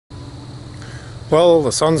Well,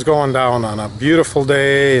 the sun's going down on a beautiful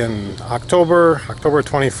day in October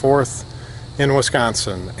 24th in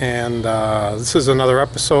Wisconsin, and this is another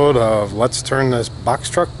episode of Let's Turn This Box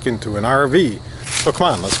Truck into an RV. So come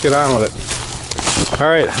on, let's get on with it.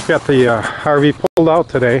 Alright, I've got the RV pulled out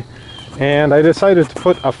today, and I decided to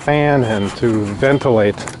put a fan in to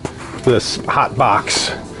ventilate this hot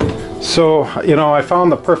box. So, you know, I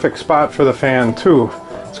found the perfect spot for the fan too.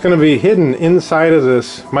 It's going to be hidden inside of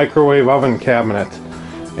this microwave oven cabinet,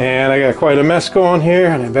 and I got quite a mess going here,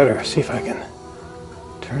 and I better see if I can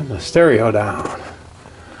turn the stereo down.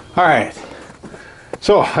 Alright,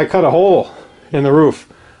 so I cut a hole in the roof.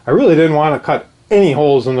 I really didn't want to cut any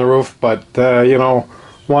holes in the roof, but you know,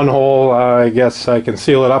 one hole, I guess I can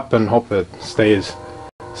seal it up and hope it stays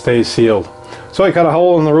sealed. So I cut a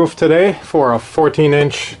hole in the roof today for a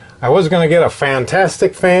 14-inch. I was going to get a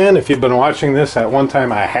fantastic fan. If you've been watching this, at one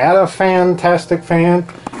time I had a fantastic fan,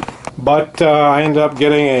 but I ended up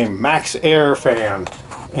getting a MAXXAIR fan,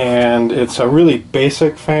 and it's a really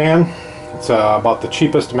basic fan. It's about the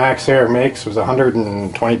cheapest MAXXAIR makes. It was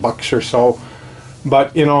 120 bucks or so,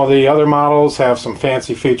 but you know, the other models have some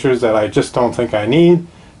fancy features that I just don't think I need,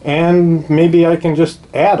 and maybe I can just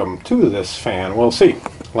add them to this fan. We'll see,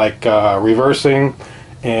 like reversing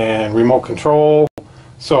and remote control.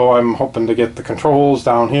 So I'm hoping to get the controls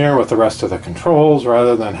down here with the rest of the controls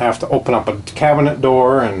rather than have to open up a cabinet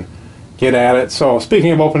door and get at it. So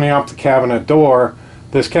speaking of opening up the cabinet door,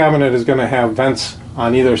 this cabinet is going to have vents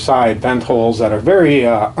on either side, vent holes that are very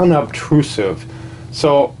unobtrusive.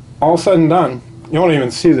 So all said and done, you won't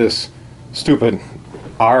even see this stupid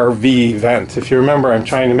RV vent. If you remember, I'm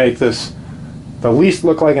trying to make this the least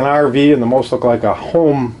look like an RV and the most look like a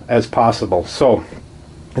home as possible. So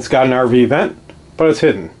it's got an RV vent, but it's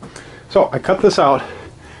hidden. So I cut this out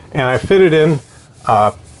and I fitted in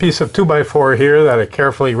a piece of 2x4 here that I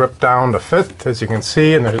carefully ripped down to fit, as you can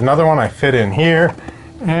see, and there's another one I fit in here,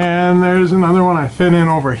 and there's another one I fit in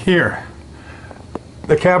over here.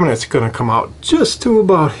 The cabinet's going to come out just to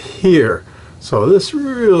about here, so this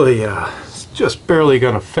really is just barely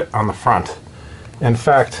going to fit on the front. In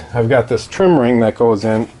fact, I've got this trim ring that goes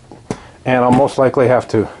in, and I'll most likely have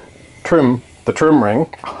to trim the trim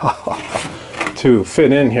ring to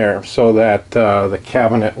fit in here so that the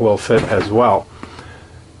cabinet will fit as well.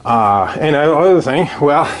 And another thing,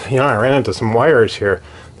 well, you know, I ran into some wires here.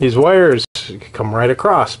 These wires come right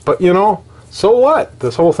across, but you know, so what?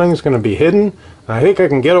 This whole thing's going to be hidden, and I think I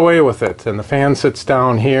can get away with it. And the fan sits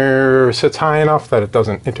down here, sits high enough that it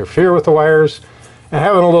doesn't interfere with the wires, and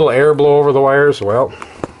having a little air blow over the wires, well,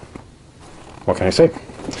 what can I say?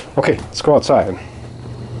 Okay, let's go outside.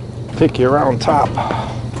 Take you around top.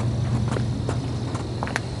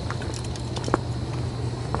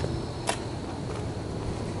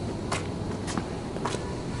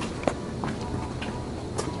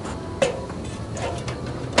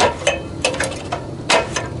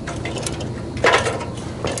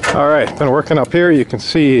 Alright, been working up here. You can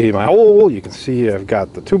see my hole. You can see I've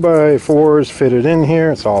got the 2x4s fitted in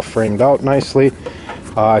here. It's all framed out nicely.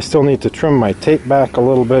 I still need to trim my tape back a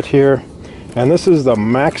little bit here. And this is the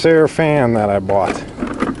MAXXAIR fan that I bought.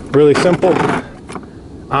 Really simple.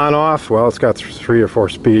 On off. Well, it's got 3 or 4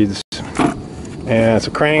 speeds. And it's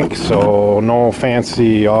a crank, so no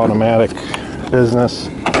fancy automatic business.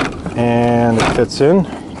 And it fits in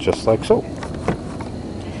just like so.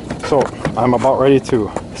 So I'm about ready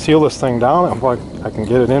to seal this thing down. I'm like, I can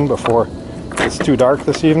get it in before it's too dark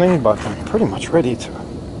this evening, but I'm pretty much ready to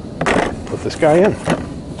put this guy in.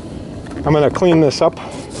 I'm going to clean this up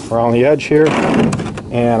around the edge here,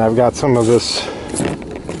 and I've got some of this,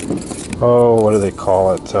 oh, what do they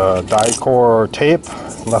call it, die-core tape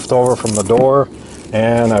left over from the door,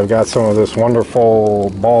 and I've got some of this wonderful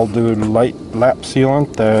Ball Dude light lap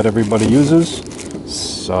sealant that everybody uses.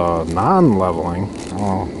 It's non-leveling.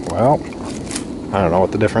 Oh, well, I don't know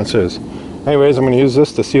what the difference is. Anyways, I'm going to use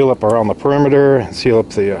this to seal up around the perimeter and seal up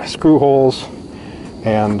the screw holes,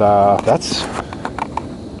 and that's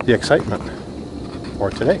the excitement for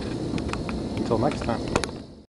today. Until next time.